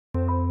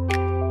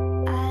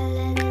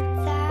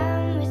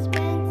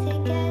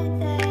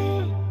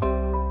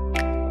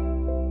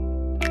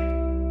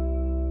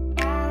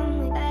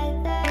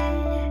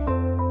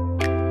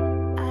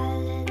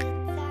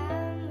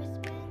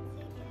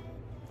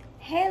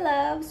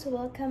loves,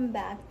 welcome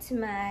back to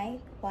my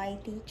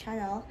YT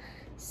channel.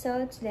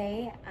 So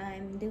today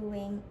I'm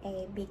doing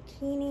a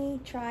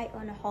bikini try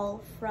on haul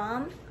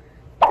from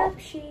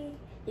Cupshe.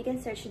 You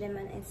can search them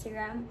on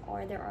Instagram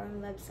or their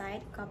own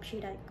website,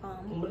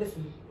 cupshe.com.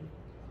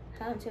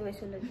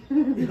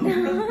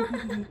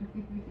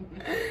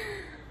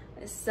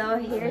 So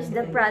here's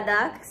the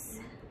products.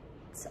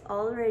 It's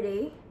all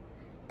ready.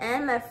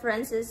 And my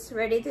friends is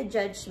ready to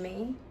judge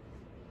me.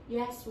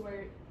 Yes,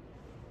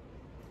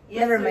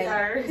 Never mind. we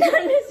are.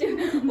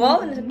 Wow,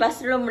 in the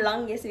classroom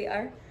lang. Yes, we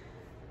are.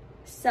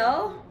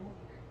 So,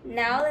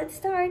 now let's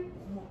start.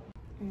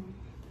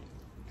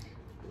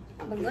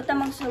 Bago ta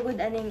magsugod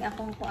aning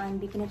akong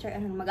kuan bikini try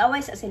anong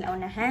mag-away sa sila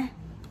una ha.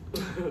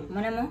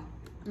 Muna mo?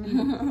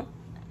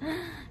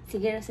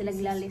 Sige ra sila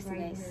glalis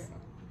guys.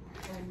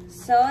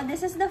 So,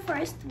 this is the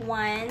first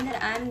one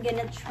that I'm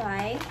gonna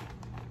try.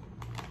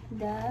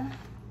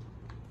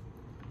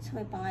 So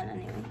may pangalan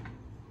anyway.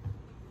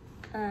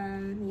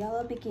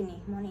 Yellow bikini.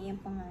 Muna yung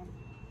pangalan.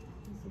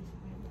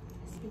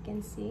 As you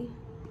can see,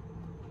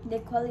 the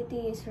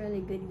quality is really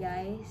good,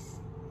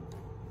 guys.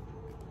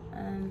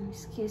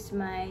 Excuse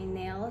my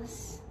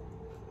nails.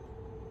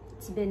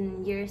 It's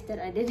been years that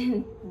I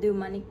didn't do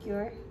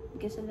manicure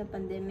because of the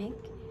pandemic,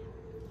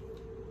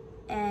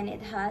 and it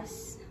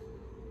has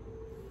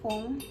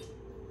foam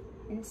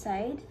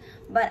inside,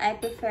 but I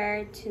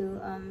prefer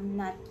to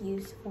not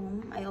use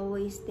foam. I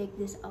always take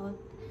this out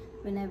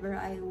whenever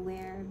I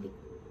wear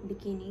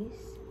bikinis.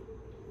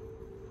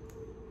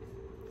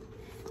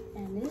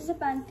 And this is a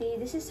panty.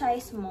 This is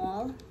size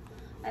small.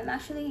 I'm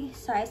actually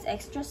size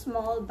extra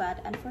small,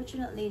 but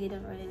unfortunately they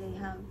don't really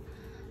have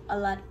a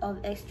lot of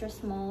extra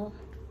small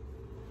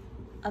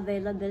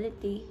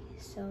availability.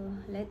 So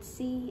let's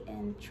see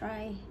and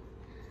try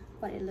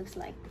what it looks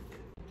like.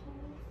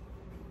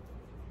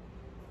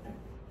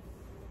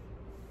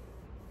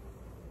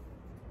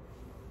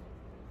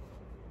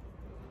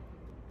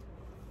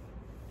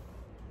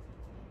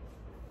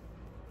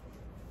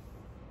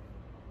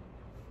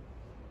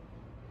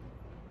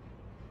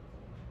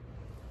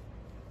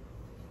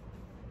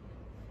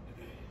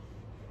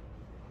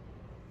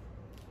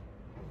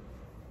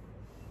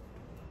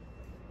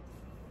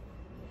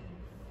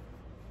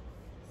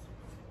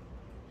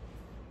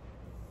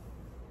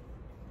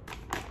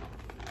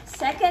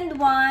 Second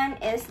one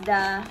is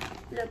the,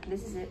 look,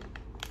 this is it.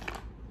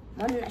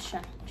 One na siya.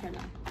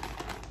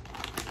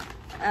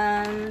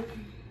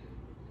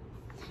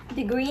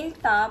 The green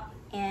top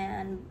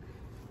and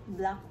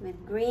black with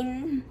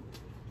green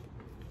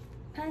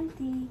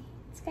panty.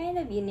 It's kind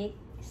of unique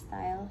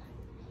style,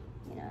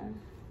 you know.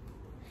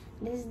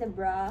 This is the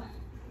bra.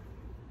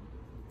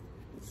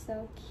 It's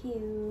so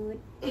cute.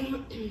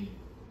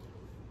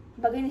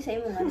 Bagay ni sa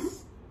imo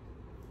mas.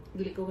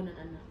 Dili ko na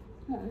ana.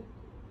 Oo.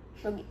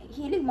 Pag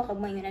hilig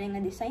makagmay yun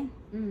nga design.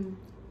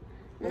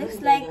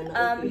 Looks like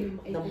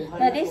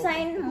the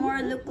design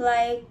more look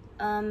like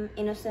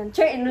innocent.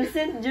 Sure,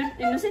 innocent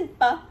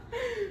pa.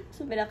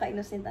 So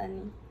pinaka-innocent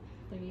ani.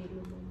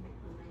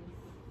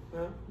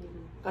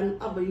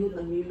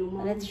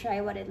 Let's try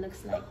what it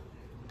looks like.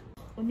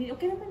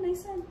 Okay naman,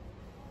 nice one.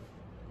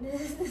 This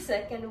is the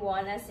second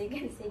one, as you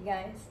can see,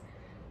 guys.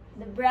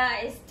 The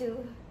bra is too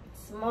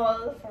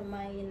small for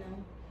my, you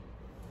know,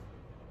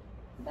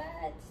 but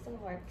it still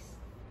works.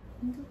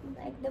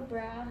 Like the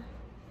bra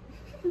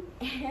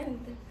and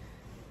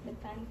the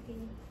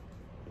panty.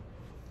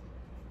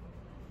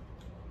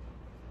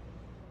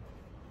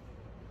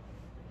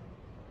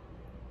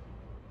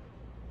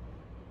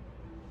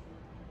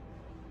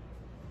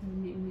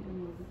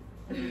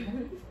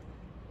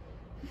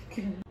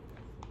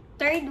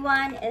 Third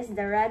one is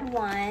the red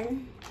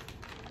one,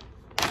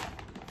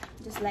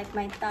 just like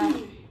my top,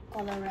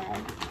 color red.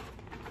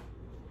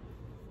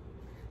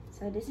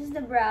 So this is the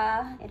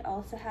bra. It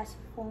also has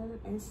foam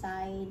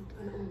inside,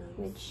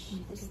 which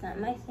is not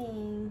my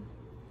thing.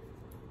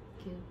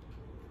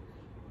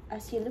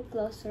 As you look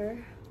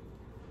closer,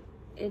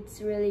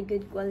 it's really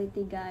good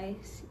quality,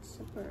 guys. It's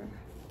super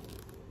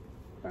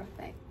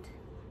perfect,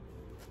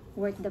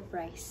 worth the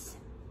price.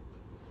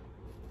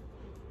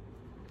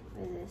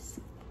 With this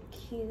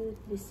cute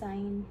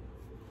design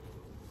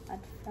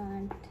at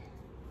front,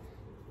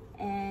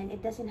 and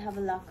it doesn't have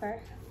a locker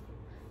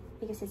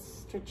because it's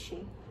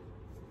stretchy.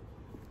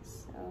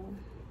 So,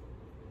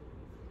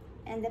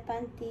 and the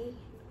panty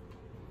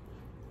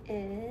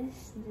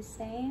is the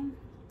same.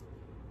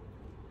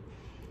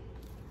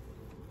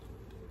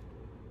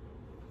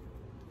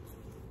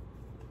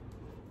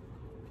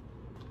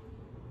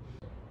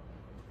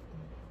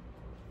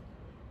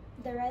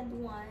 The red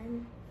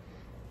one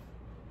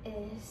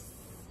is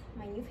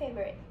my new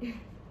favorite.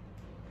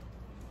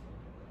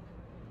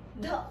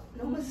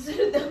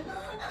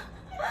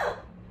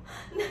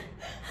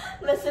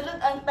 Nasulot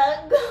ang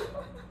tag.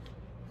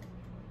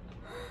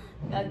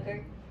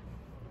 Gagger.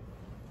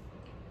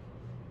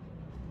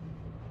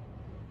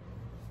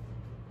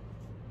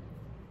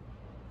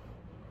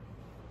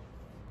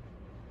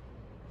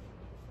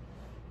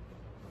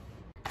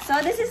 So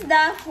this is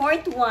the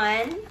fourth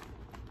one.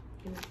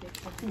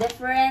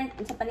 Different.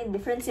 Sa panin,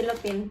 different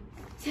silopin.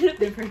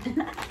 Different.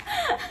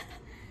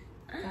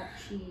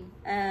 Cupshe.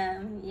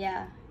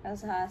 Yeah. It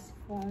also has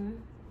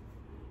foam.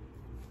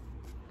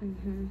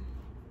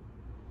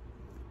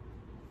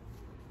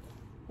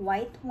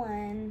 White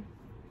one.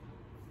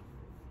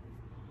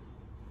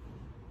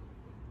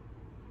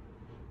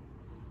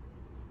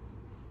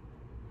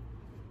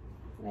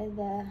 With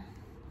the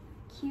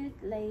cute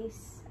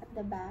lace at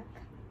the back.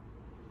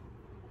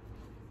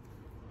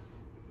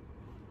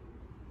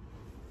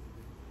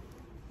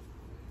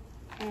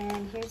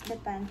 And here's the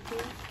panty.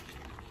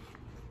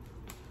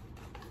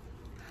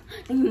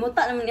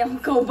 Nangimuta naman niya akong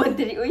kauban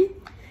diri, uy.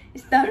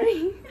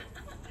 Starring.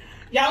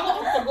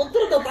 Yawa ka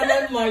pag-utro daw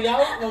tanan mo.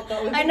 Yawa mo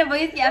ka. Ay,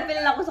 nabayot kaya apil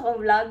lang ako sa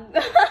kong vlog.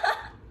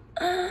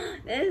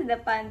 This is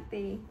the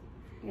panty.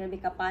 Grabe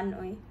ka pan,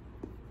 uy.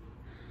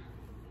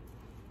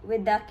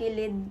 With the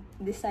kilid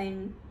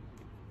design.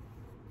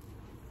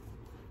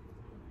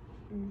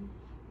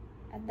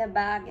 At the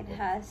back, it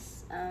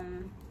has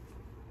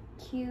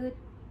cute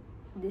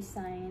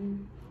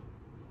design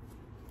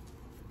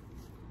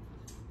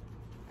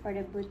for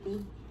the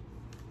booty.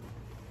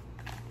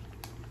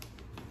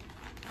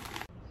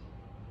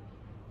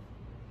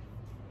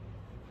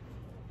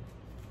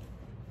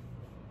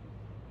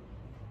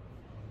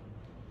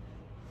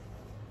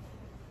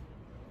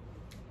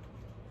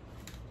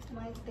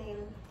 My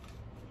tail.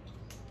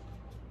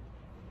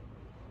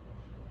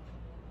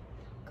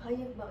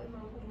 Kaya ba ay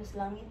marunong mas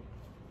langit?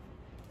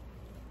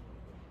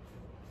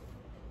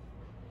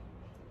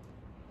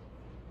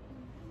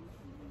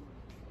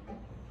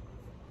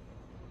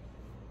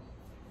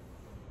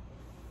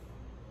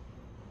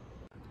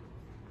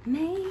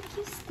 Make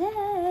you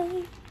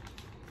stay.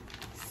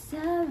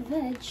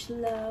 Savage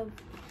love.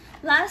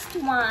 Last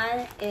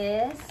one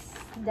is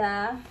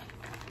the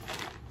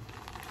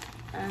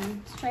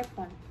striped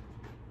one.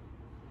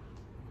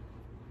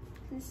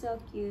 This is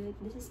so cute.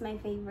 This is my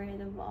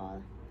favorite of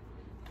all.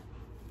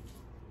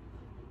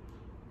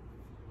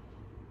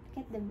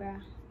 Look at the bra.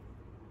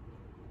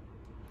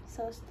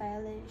 So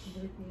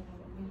stylish.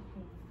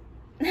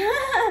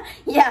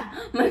 Yeah,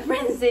 my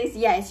friend says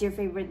yeah, it's your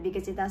favorite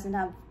because it doesn't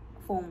have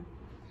foam.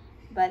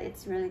 But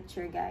it's really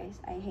true, guys.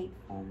 I hate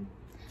foam.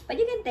 But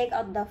you can take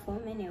out the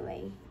foam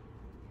anyway.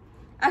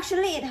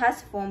 Actually, it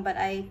has foam, but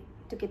I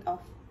took it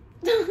off.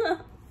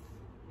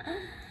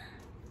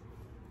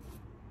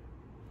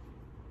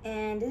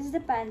 And this is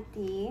the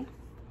panty.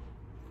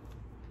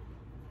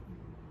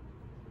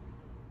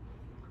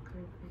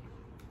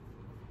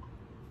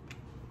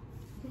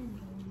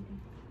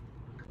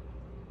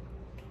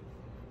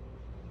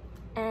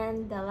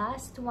 And the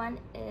last one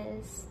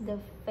is the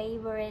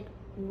favorite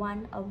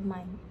one of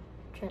mine,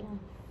 Trilla.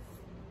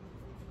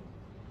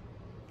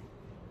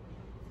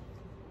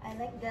 I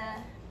like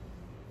the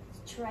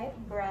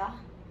striped bra.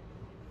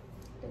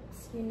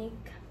 Looks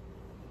unique.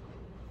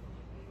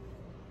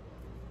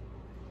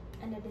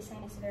 And the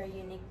design is very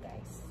unique,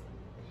 guys.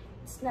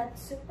 It's not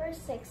super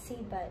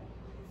sexy, but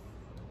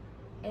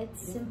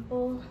it's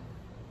simple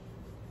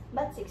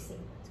but sexy.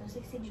 So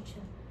sexy jud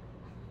siya.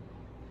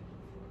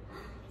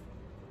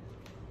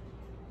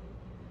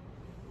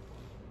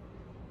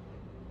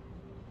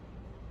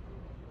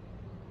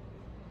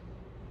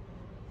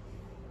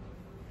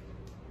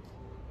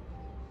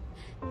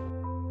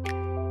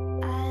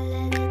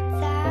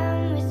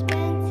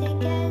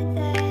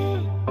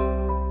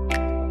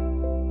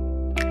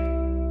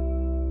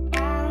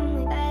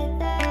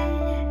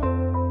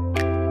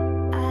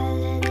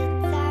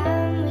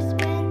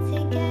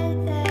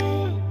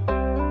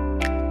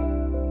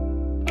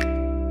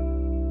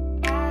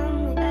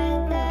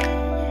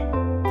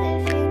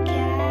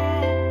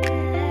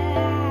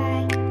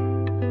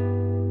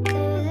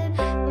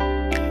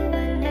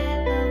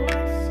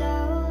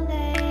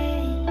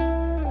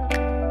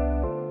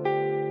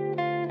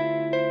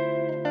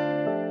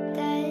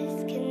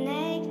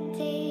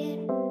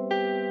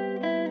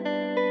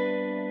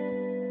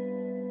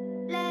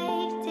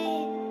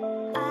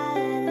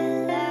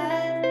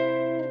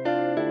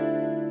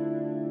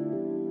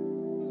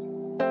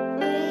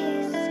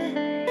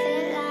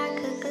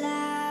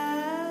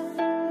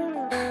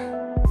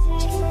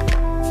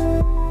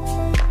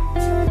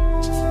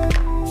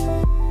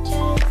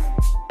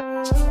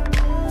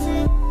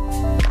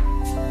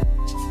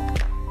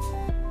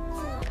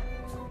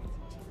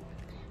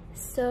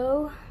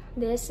 So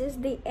this is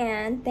the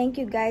end. Thank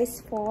you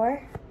guys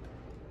for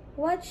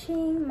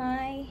watching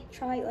my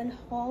try on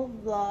haul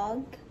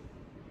vlog.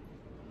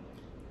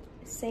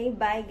 Say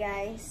bye,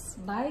 guys.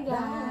 Bye,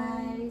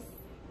 guys.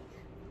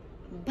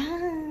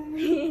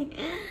 Bye.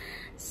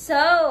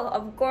 So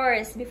of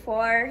course,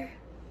 before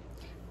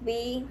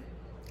we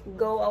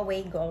go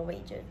away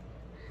Jude,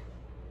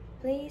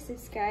 please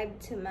subscribe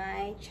to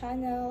my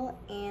channel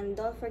and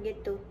don't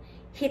forget to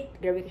hit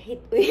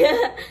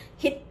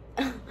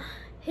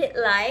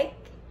like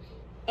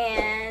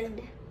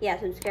and yeah,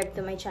 subscribe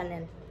to my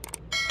channel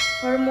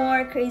for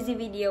more crazy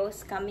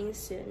videos coming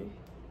soon.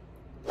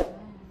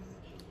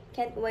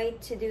 Can't wait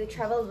to do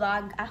travel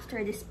vlog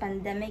after this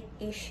pandemic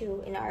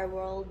issue in our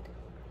world.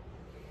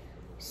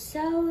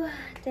 So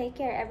take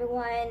care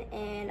everyone,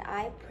 and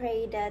I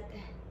pray that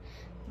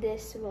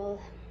this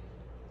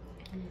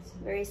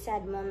very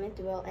sad moment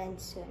will end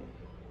soon.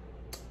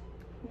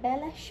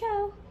 Bella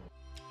show.